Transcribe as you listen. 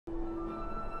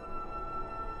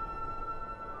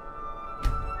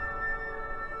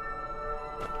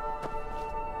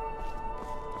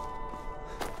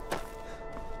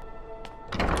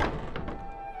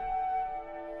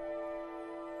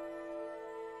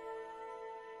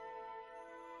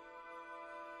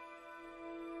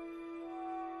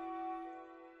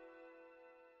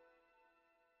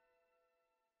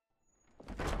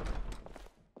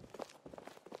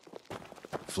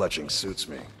Fletching suits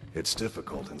me. It's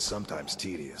difficult and sometimes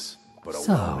tedious, but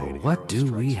So, what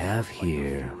do we have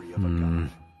here?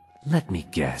 Let me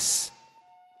guess.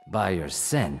 By your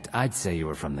scent, I'd say you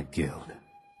were from the guild.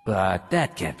 But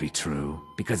that can't be true,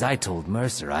 because I told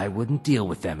Mercer I wouldn't deal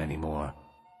with them anymore.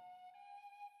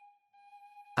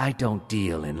 I don't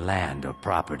deal in land or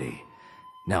property.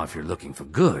 Now, if you're looking for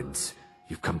goods,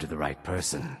 you've come to the right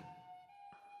person.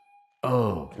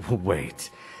 Oh, wait.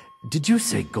 Did you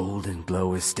say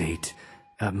Goldenglow Estate?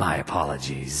 My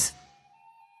apologies.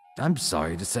 I'm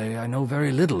sorry to say I know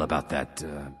very little about that,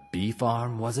 bee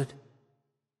farm, was it?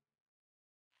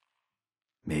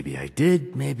 Maybe I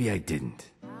did, maybe I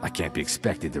didn't. I can't be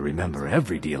expected to remember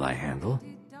every deal I handle.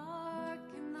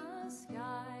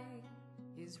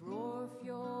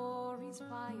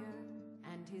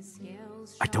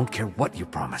 I don't care what you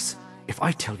promise. If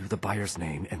I tell you the buyer's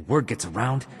name and word gets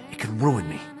around, it could ruin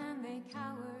me.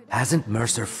 Hasn't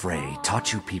Mercer Frey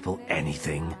taught you people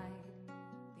anything?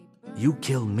 You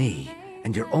kill me,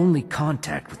 and your only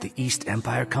contact with the East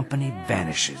Empire Company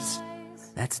vanishes.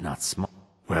 That's not smart.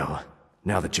 Well,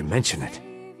 now that you mention it,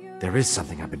 there is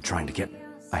something I've been trying to get.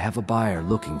 I have a buyer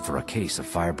looking for a case of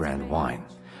firebrand wine.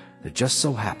 There just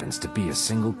so happens to be a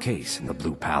single case in the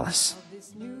Blue Palace.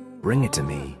 Bring it to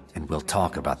me, and we'll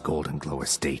talk about Goldenglow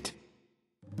Estate.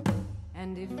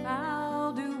 And if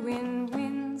Alduin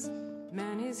wins,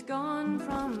 man is gone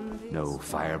from this. No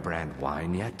firebrand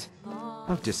wine yet?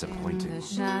 How disappointing. The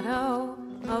shadow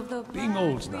of the Being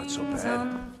old's not so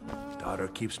bad. Daughter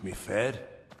keeps me fed,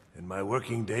 and my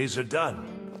working days are done.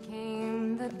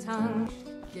 came the tongue,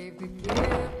 gave the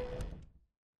gift.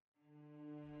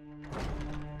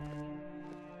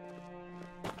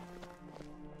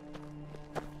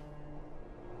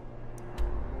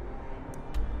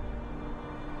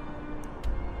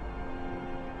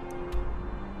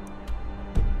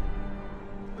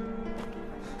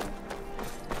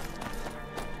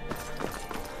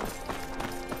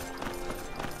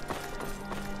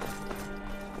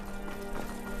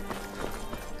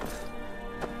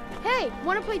 Hey,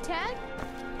 wanna play tag?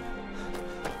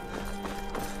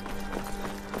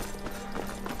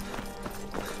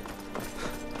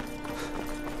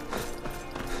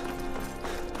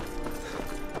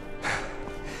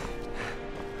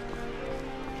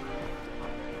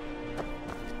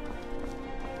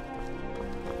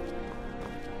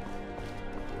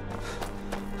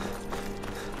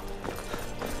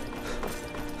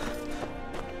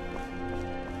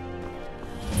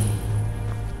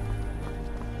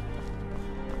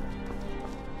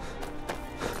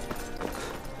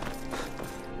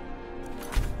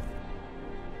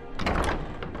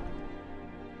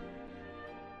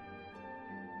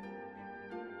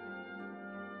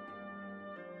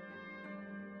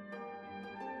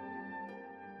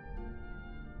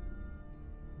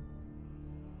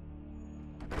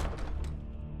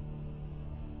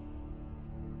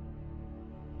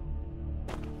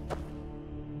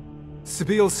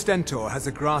 Sabeel Stentor has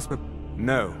a grasp of...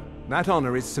 No, that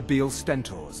honor is Sabeel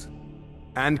Stentor's.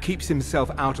 And keeps himself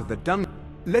out of the dungeon.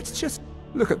 Let's just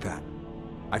look at that.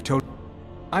 I've told...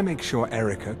 I make sure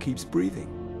Erica keeps breathing.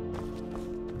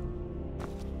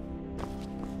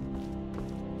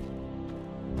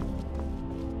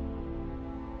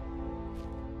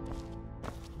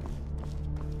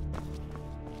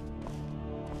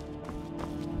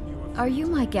 Are you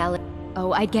my gal?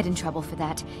 Oh, I'd get in trouble for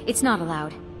that. It's not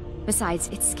allowed. Besides,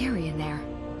 it's scary in there.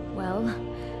 Well,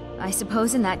 I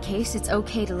suppose in that case it's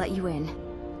okay to let you in.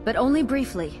 But only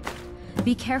briefly.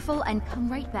 Be careful and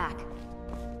come right back.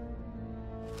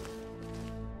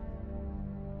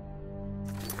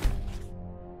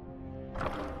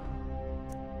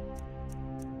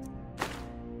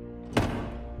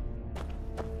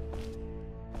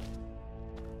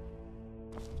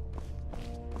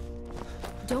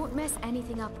 Don't mess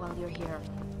anything up while you're here.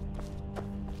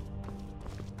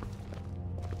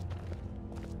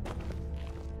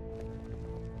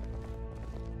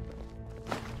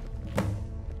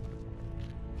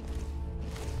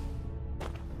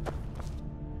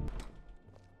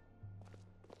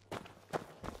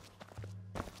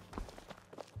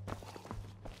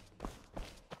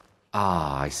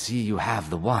 Ah, I see you have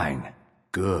the wine.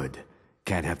 Good.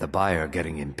 Can't have the buyer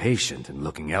getting impatient and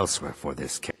looking elsewhere for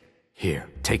this case. Here,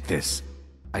 take this.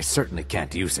 I certainly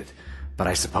can't use it, but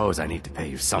I suppose I need to pay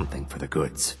you something for the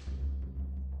goods.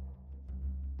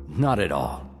 Not at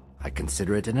all. I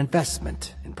consider it an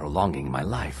investment in prolonging my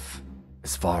life.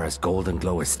 As far as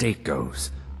Goldenglow Estate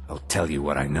goes, I'll tell you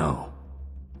what I know.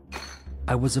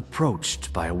 I was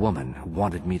approached by a woman who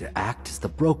wanted me to act as the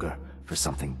broker for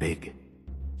something big.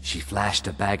 She flashed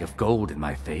a bag of gold in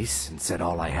my face and said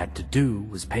all I had to do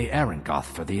was pay Arangoth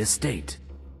for the estate.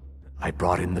 I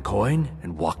brought in the coin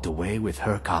and walked away with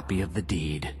her copy of the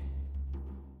deed.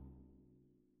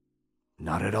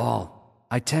 Not at all.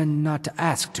 I tend not to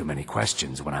ask too many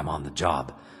questions when I'm on the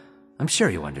job. I'm sure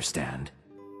you understand.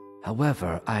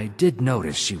 However, I did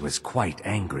notice she was quite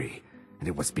angry, and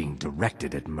it was being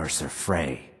directed at Mercer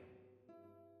Frey.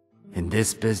 In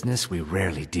this business, we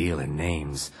rarely deal in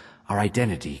names. Our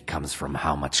identity comes from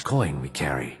how much coin we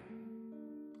carry.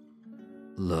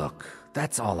 Look,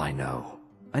 that's all I know.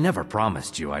 I never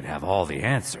promised you I'd have all the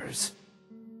answers.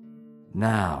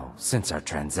 Now, since our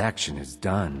transaction is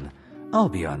done, I'll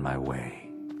be on my way.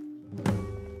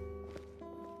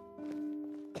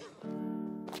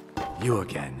 You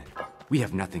again. We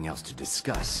have nothing else to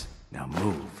discuss. Now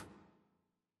move.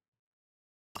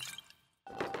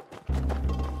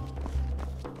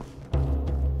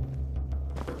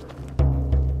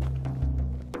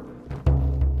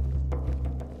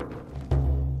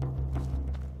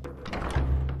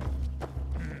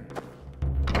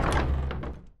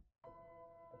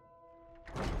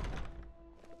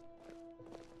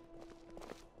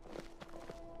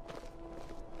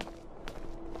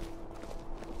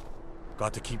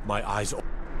 Got to keep my eyes open.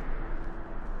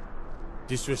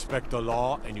 Disrespect the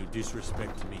law and you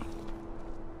disrespect me.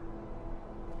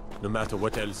 No matter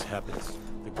what else happens,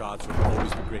 the gods will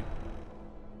always be great.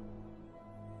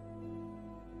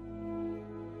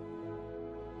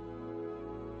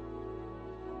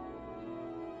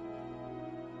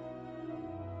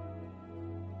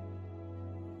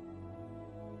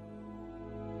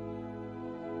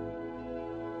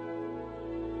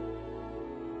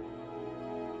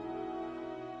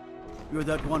 You're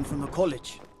that one from the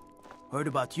college. Heard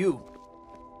about you.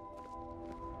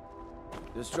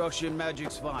 Destruction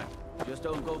magic's fine. Just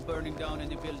don't go burning down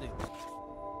any buildings.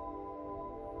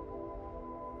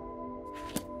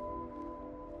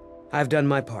 I've done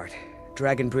my part.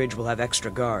 Dragon Bridge will have extra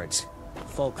guards.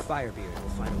 Falk Firebeard will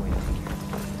find a way to figure it.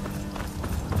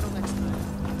 Until next time.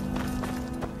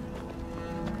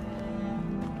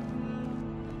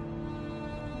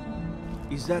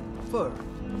 Is that fur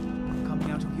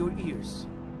coming out of your ears?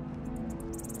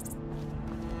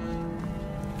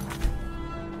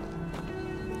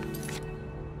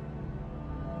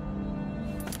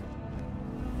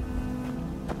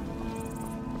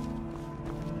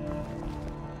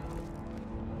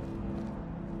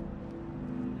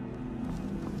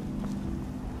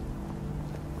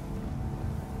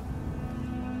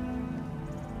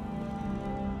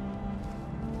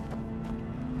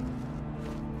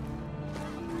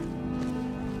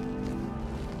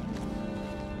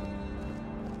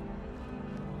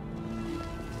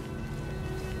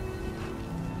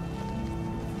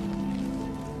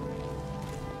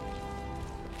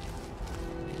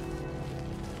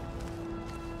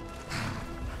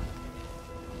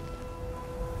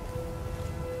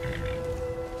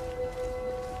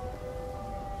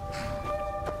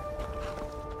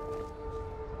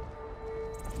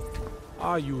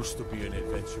 I used to be an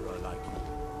adventurer like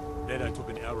you. Then I took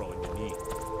an arrow in the knee.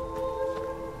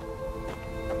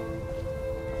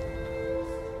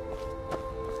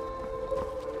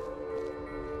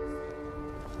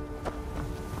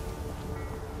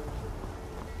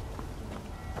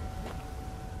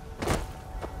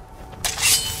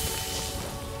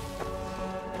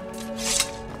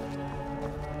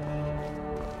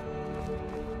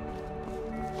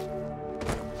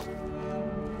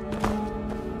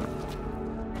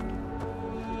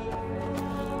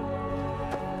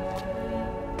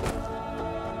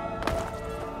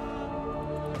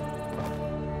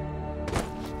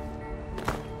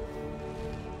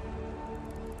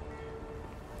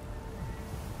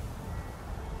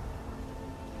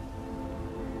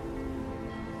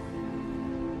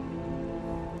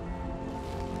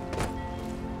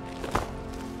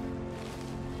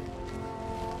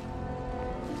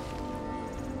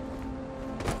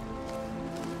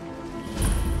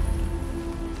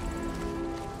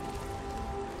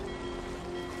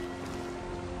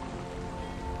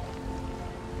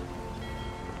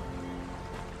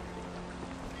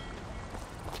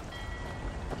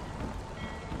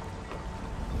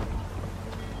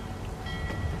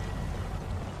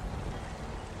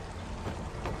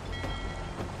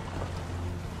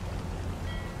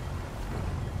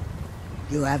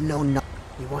 You have no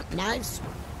You want knives?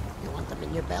 You want them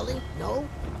in your belly? No?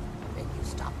 Then you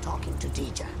stop talking to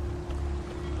Dija.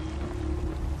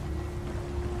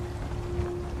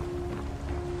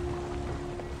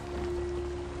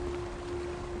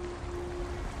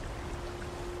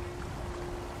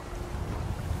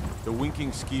 The The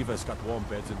winking skeever's got warm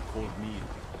beds and cold meat.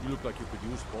 You look like you could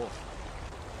use both.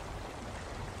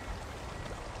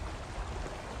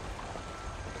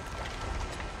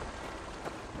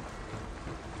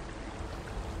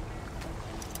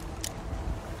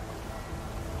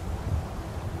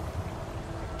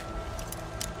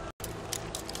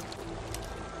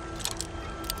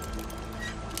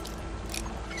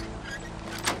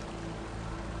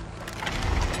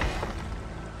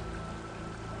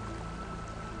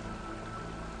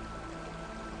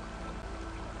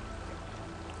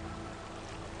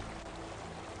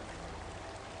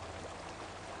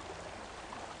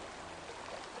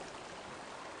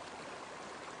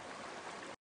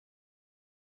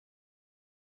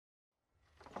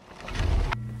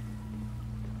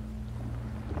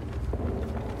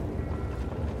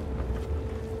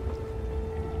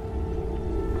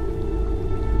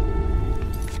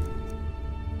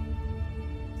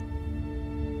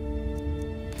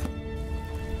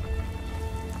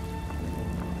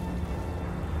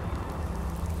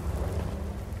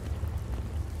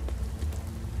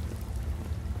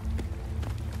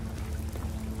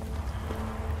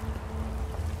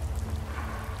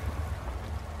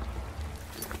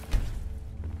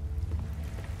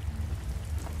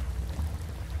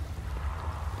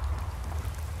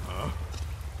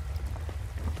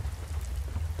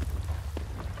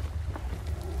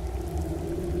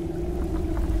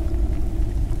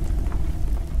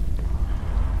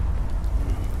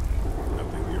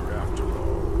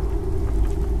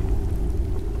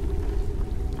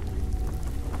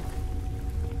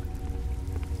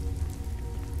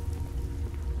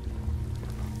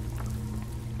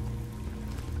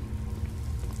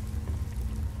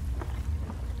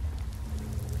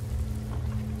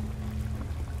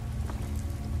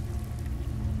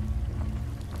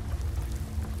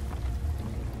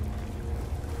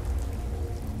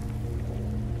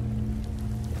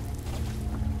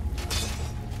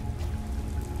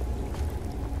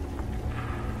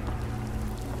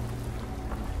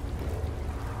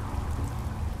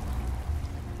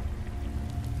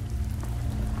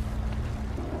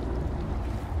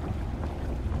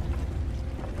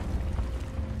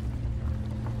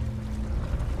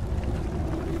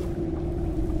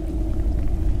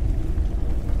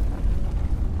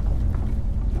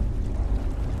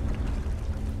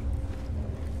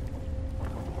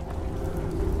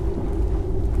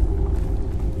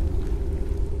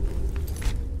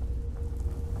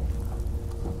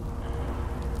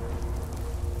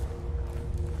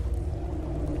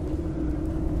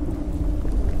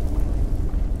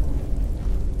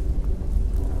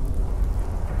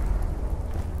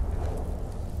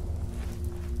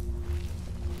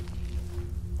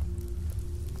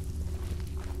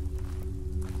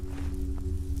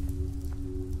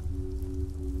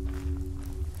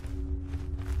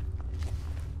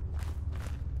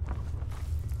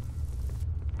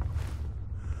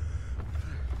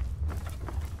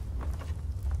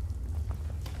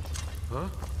 Huh?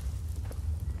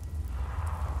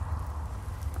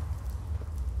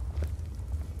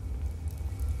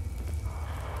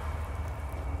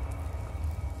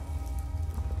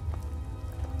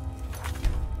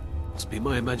 Must be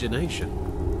my imagination.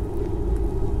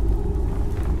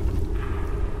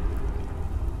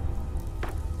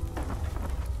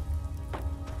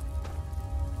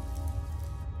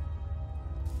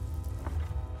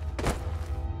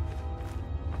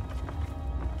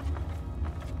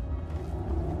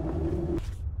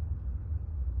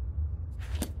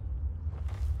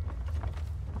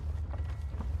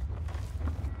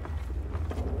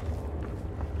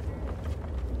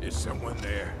 Is someone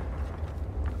there?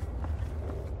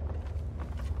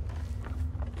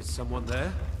 Is someone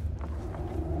there?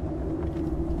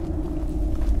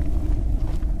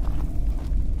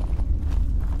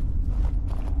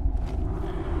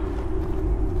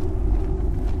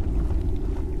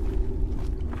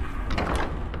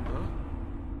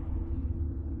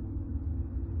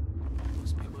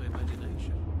 Must be my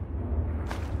imagination.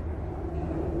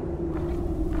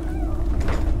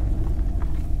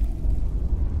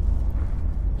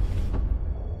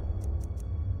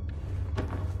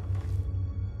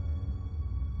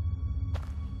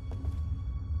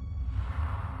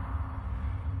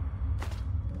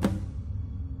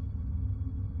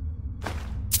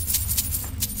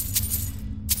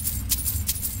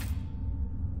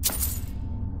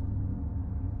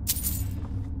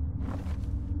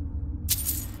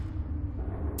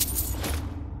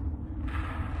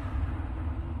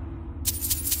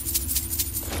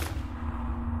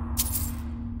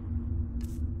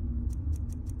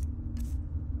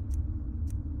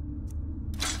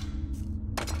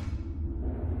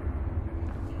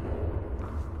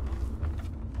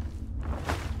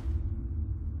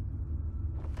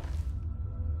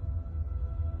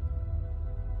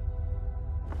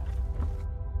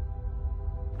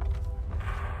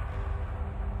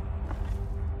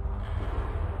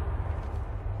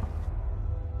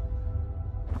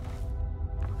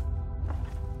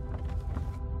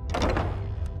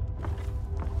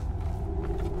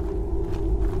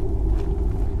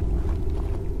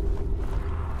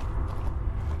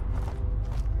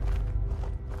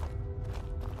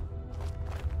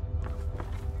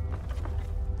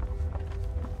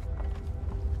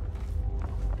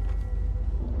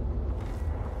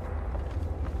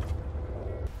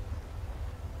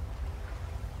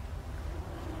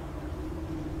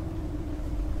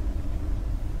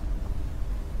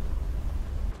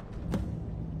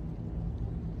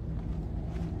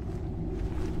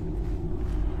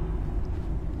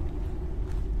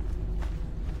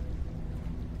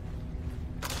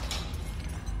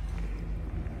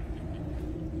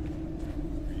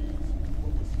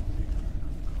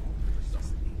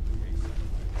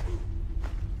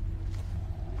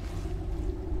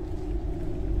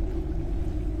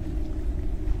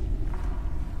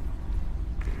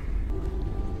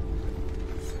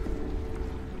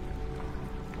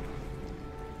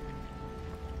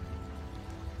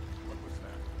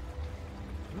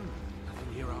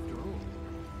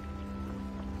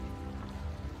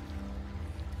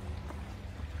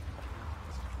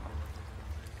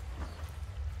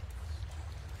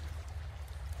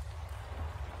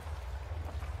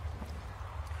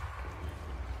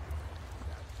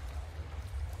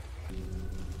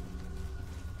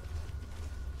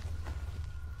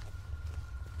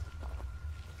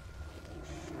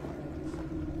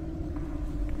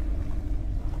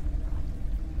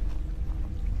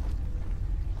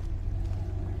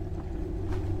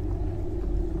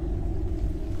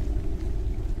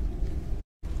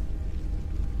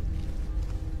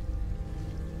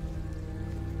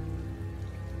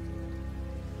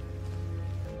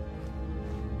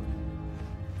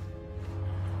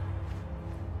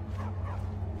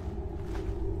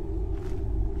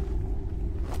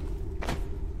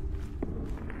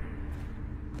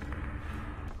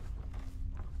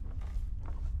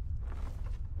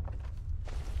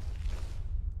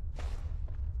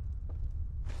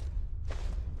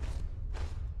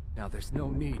 Now there's no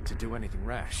need to do anything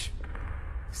rash.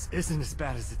 This isn't as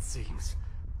bad as it seems.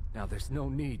 Now there's no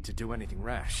need to do anything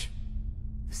rash.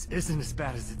 This isn't as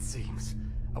bad as it seems.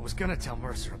 I was gonna tell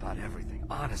Mercer about everything,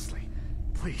 honestly.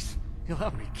 Please, he'll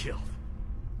have me killed.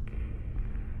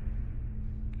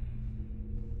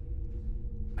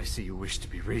 I see you wish to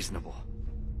be reasonable.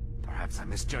 Perhaps I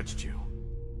misjudged you.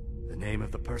 The name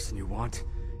of the person you want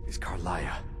is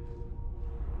Carlia.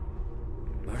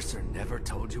 Mercer never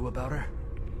told you about her?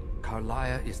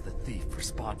 Carlia is the thief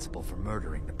responsible for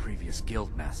murdering the previous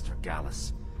guildmaster,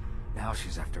 Gallus. Now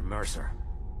she's after Mercer.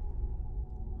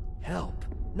 Help?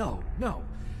 No, no.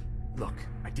 Look,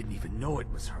 I didn't even know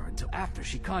it was her until after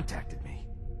she contacted me.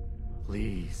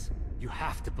 Please, you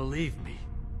have to believe me.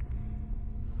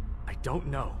 I don't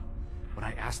know. When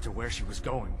I asked her where she was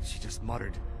going, she just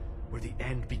muttered, where the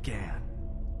end began.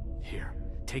 Here,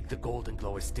 take the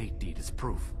Goldenglow Estate deed as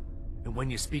proof. And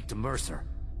when you speak to Mercer,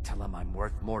 tell him I'm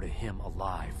worth more to him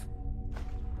alive.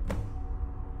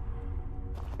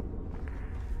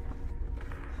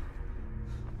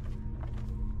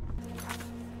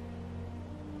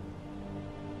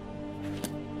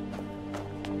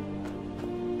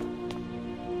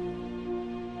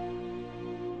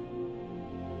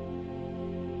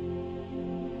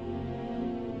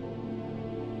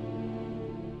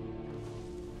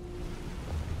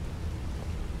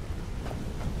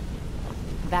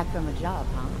 Back from a job,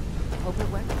 huh? Hope it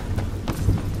went.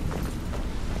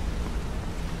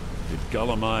 Did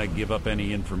Gulum-Ei give up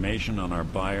any information on our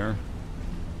buyer?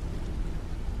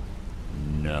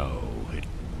 No, it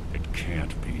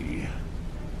can't be.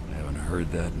 I haven't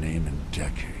heard that name in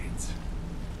decades.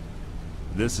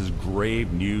 This is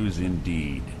grave news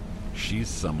indeed. She's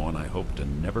someone I hope to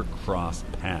never cross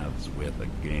paths with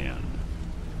again.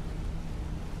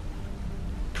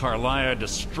 Carlia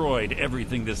destroyed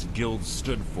everything this guild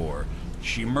stood for.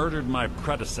 She murdered my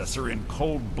predecessor in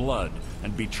cold blood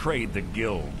and betrayed the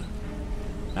guild.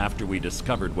 After we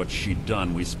discovered what she'd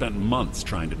done, we spent months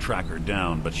trying to track her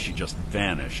down, but she just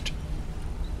vanished.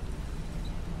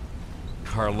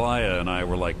 Carlia and I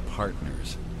were like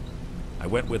partners. I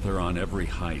went with her on every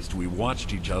heist. We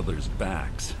watched each other's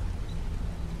backs.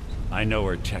 I know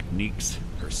her techniques,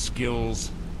 her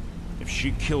skills. If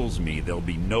she kills me, there'll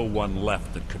be no one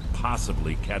left that could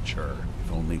possibly catch her.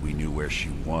 If only we knew where she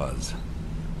was.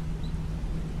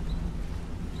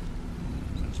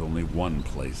 There's only one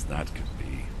place that could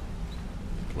be.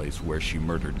 The place where she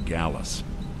murdered Gallus.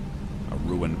 A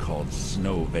ruin called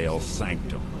Snowvale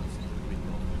Sanctum.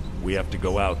 We have to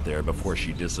go out there before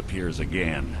she disappears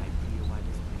again.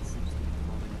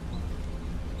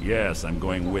 Yes, I'm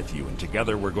going with you, and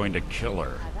together we're going to kill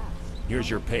her.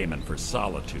 Here's your payment for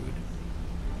solitude.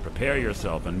 Prepare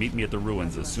yourself and meet me at the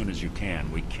ruins as soon as you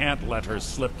can. We can't let her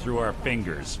slip through our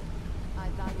fingers. You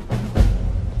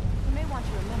may want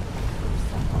to remember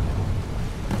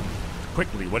that.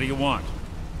 Quickly, what do you want?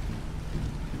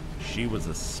 She was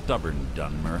a stubborn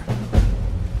Dunmer.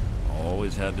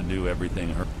 Always had to do everything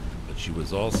her... But she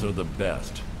was also the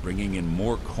best, bringing in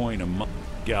more coin a month.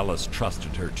 Gallus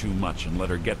trusted her too much and let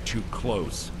her get too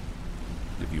close.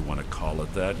 If you want to call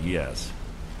it that, yes.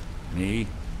 Me?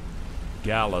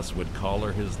 Gallus would call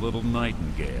her his little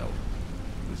nightingale.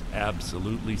 He was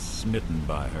absolutely smitten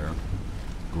by her.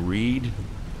 Greed?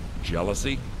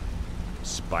 Jealousy?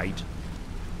 Spite?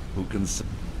 Who can say?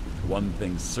 One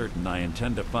thing's certain, I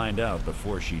intend to find out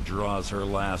before she draws her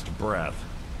last breath.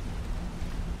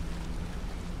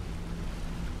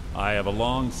 I have a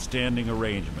long-standing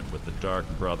arrangement with the Dark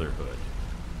Brotherhood.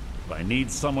 If I need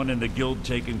someone in the guild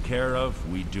taken care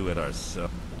of, we do it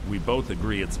ourselves. We both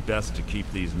agree it's best to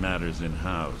keep these matters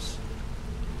in-house.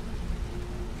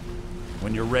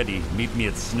 When you're ready, meet me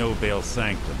at Snowvale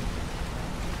Sanctum.